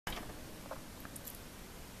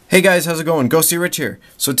Hey guys, how's it going? Ghosty Rich here.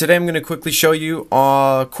 So today I'm going to quickly show you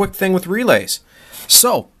a quick thing with relays.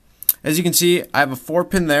 So, as you can see, I have a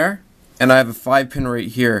 4-pin there, and I have a 5-pin right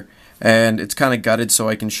here, and it's kind of gutted so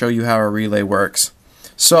I can show you how a relay works.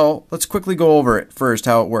 So, let's quickly go over it first,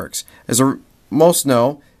 how it works. As most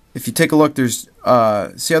know, if you take a look, there's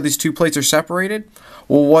see how these two plates are separated?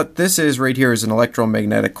 Well, what this is right here is an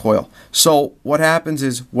electromagnetic coil. So, what happens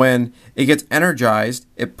is when it gets energized,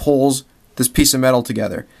 it pulls this piece of metal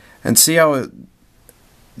together. And see how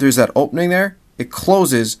there's that opening there? It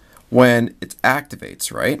closes when it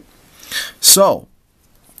activates, right? So,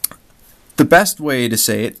 the best way to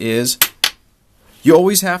say it is you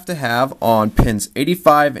always have to have on pins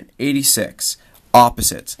 85 and 86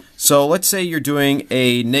 opposites. So, let's say you're doing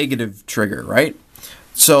a negative trigger, right?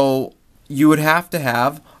 So, you would have to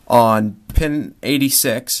have on pin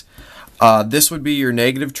 86, this would be your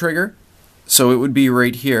negative trigger. So, it would be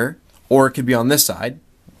right here, or it could be on this side.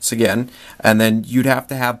 Again, and then you'd have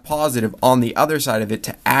to have positive on the other side of it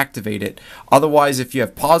to activate it. Otherwise, if you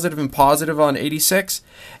have positive and positive on 86,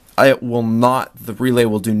 it will not, the relay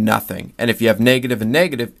will do nothing. And if you have negative and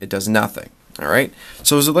negative, it does nothing. All right.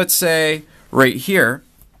 So let's say right here,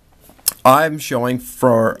 I'm showing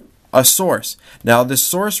for a source. Now this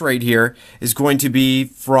source right here is going to be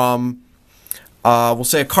from, we'll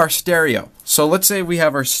say a car stereo. So let's say we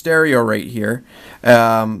have our stereo right here.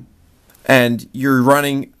 And you're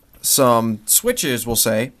running some switches, we'll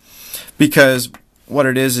say, because what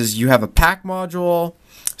it is you have a pack module,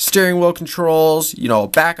 steering wheel controls, a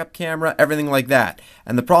backup camera, everything like that.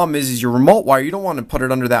 And the problem is your remote wire, you don't want to put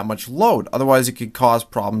it under that much load. Otherwise, it could cause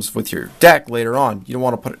problems with your deck later on. You don't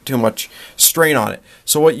want to put too much strain on it.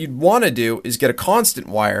 So what you'd want to do is get a constant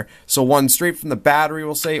wire. So one straight from the battery,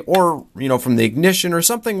 we'll say, or, from the ignition or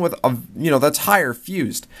something with, that's higher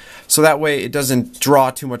fused. So that way it doesn't draw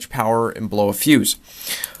too much power and blow a fuse.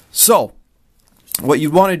 So what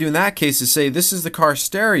you'd want to do in that case is say this is the car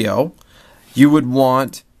stereo. You would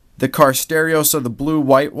want the car stereo, so the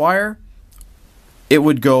blue-white wire, it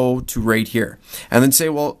would go to right here. And then say,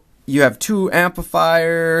 well, you have two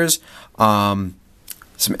amplifiers, some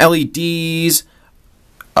LEDs,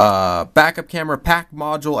 backup camera, pack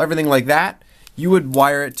module, everything like that. You would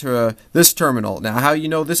wire it to this terminal. Now, how you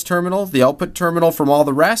know this terminal, the output terminal from all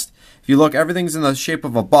the rest, if you look, everything's in the shape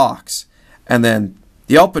of a box. And then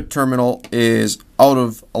the output terminal is out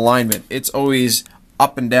of alignment. It's always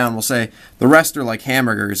up and down. We'll say the rest are like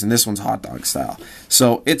hamburgers and this one's hot dog style.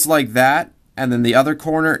 So it's like that, and then the other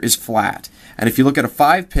corner is flat. And if you look at a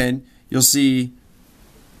 5-pin, you'll see,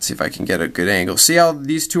 let's see if I can get a good angle. See how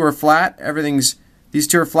these two are flat? These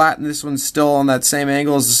two are flat and this one's still on that same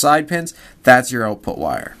angle as the side pins. That's your output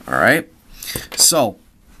wire. Alright? So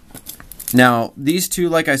now these two,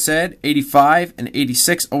 like I said, 85 and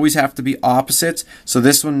 86 always have to be opposites. So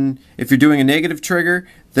this one, if you're doing a negative trigger,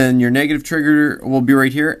 then your negative trigger will be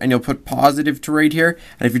right here, and you'll put positive to right here.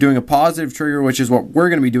 And if you're doing a positive trigger, which is what we're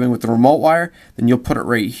going to be doing with the remote wire, then you'll put it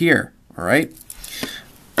right here. Alright?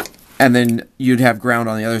 And then you'd have ground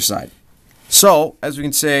on the other side. So, as we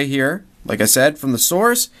can say here, like I said, from the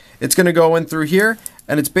source, it's going to go in through here,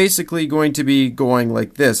 and it's basically going to be going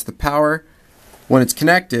like this. The power, when it's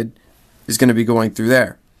connected, is going to be going through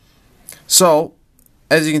there. So,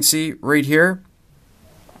 as you can see right here,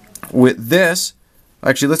 with this,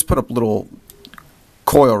 actually let's put up a little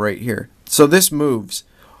coil right here. So this moves.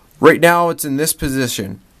 Right now it's in this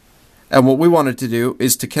position. And what we wanted to do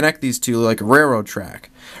is to connect these two like a railroad track.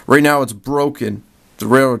 Right now it's broken, the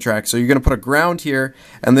railroad track. So you're going to put a ground here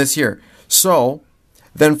and this here. So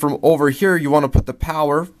then from over here you want to put the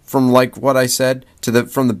power from, like what I said, to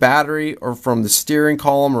from the battery or from the steering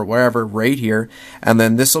column or wherever right here. And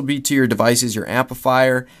then this will be to your devices, your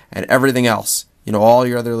amplifier and everything else. All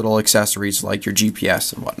your other little accessories like your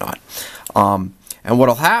GPS and whatnot. And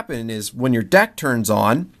what'll happen is when your deck turns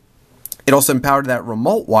on, it'll send power to that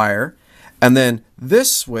remote wire, and then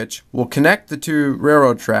this switch will connect the two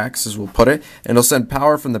railroad tracks, as we'll put it, and it'll send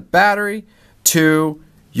power from the battery to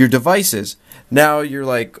your devices. Now you're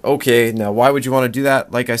like, okay, now why would you want to do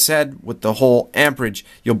that? Like I said, with the whole amperage,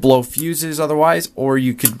 you'll blow fuses otherwise, or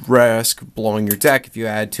you could risk blowing your deck if you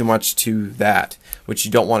add too much to that, which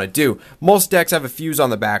you don't want to do. Most decks have a fuse on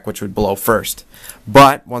the back, which would blow first.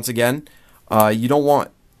 But once again, you don't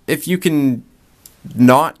want, if you can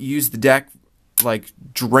not use the deck, like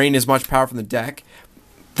drain as much power from the deck,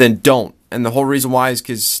 then don't. And the whole reason why is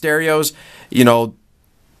because stereos,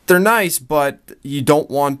 they're nice, but you don't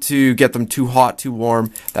want to get them too hot, too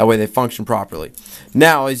warm. That way they function properly.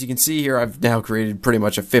 Now, as you can see here, I've now created pretty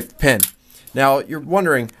much a 5th pin. Now, you're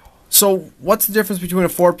wondering, So what's the difference between a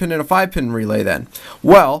 4-pin and a 5-pin relay then?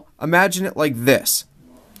 Well, imagine it like this.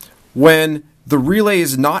 when the relay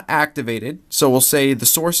is not activated, so we'll say the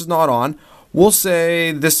source is not on, we'll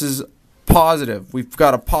say this is positive. We've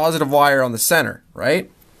got a positive wire on the center, right?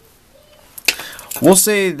 We'll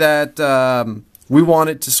say that we want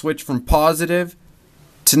it to switch from positive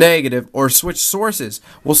to negative, or switch sources.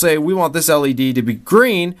 We'll say we want this LED to be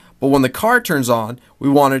green, but when the car turns on, we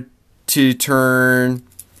want it to turn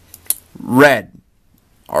red.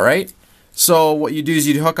 Alright? So what you do is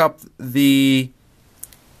you'd hook up the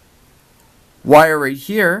wire right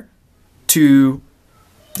here to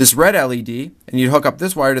this red LED, and you'd hook up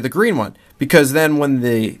this wire to the green one, because then when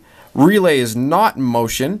the relay is not in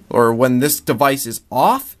motion, or when this device is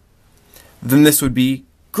off, then this would be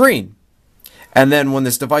green. And then when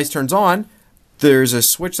this device turns on, there's a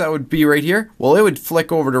switch that would be right here. Well, it would flick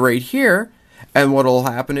over to right here, and what will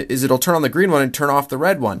happen is it'll turn on the green one and turn off the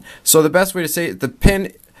red one. So the best way to say it,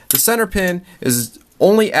 the center pin is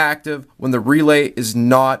only active when the relay is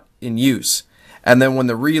not in use. And then when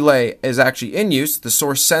the relay is actually in use, the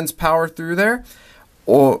source sends power through there,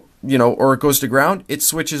 or it goes to ground, it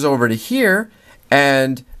switches over to here,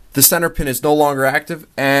 and the center pin is no longer active,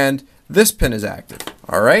 and this pin is active.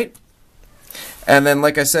 All right? And then,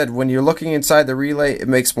 like I said, when you're looking inside the relay, it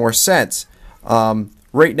makes more sense.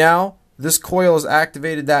 Right now, this coil has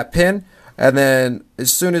activated that pin, and then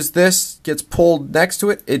as soon as this gets pulled next to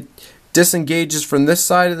it, it disengages from this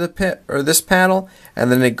side of the pin, or this panel,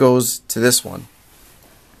 and then it goes to this one.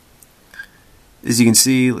 As you can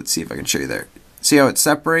see, let's see if I can show you there. See how it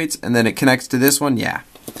separates, and then it connects to this one? Yeah.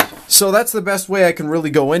 So that's the best way I can really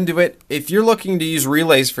go into it. If you're looking to use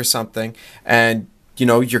relays for something, and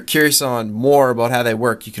you're curious on more about how they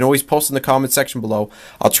work, you can always post in the comment section below.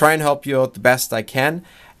 I'll try and help you out the best I can.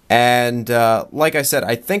 And like I said,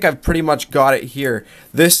 I think I've pretty much got it here.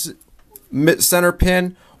 This center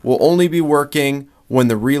pin will only be working when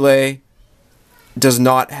the relay does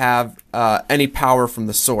not have any power from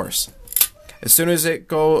the source. As soon as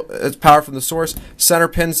it's power from the source, center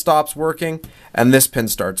pin stops working, and this pin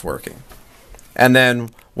starts working. And then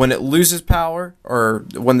when it loses power, or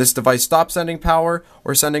when this device stops sending power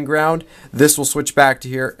or sending ground, this will switch back to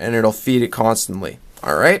here, and it'll feed it constantly.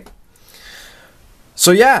 Alright?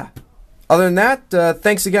 So yeah, other than that,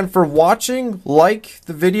 thanks again for watching. Like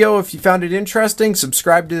the video if you found it interesting.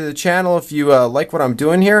 Subscribe to the channel if you like what I'm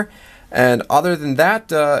doing here. And other than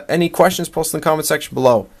that, any questions, post in the comment section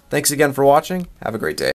below. Thanks again for watching. Have a great day.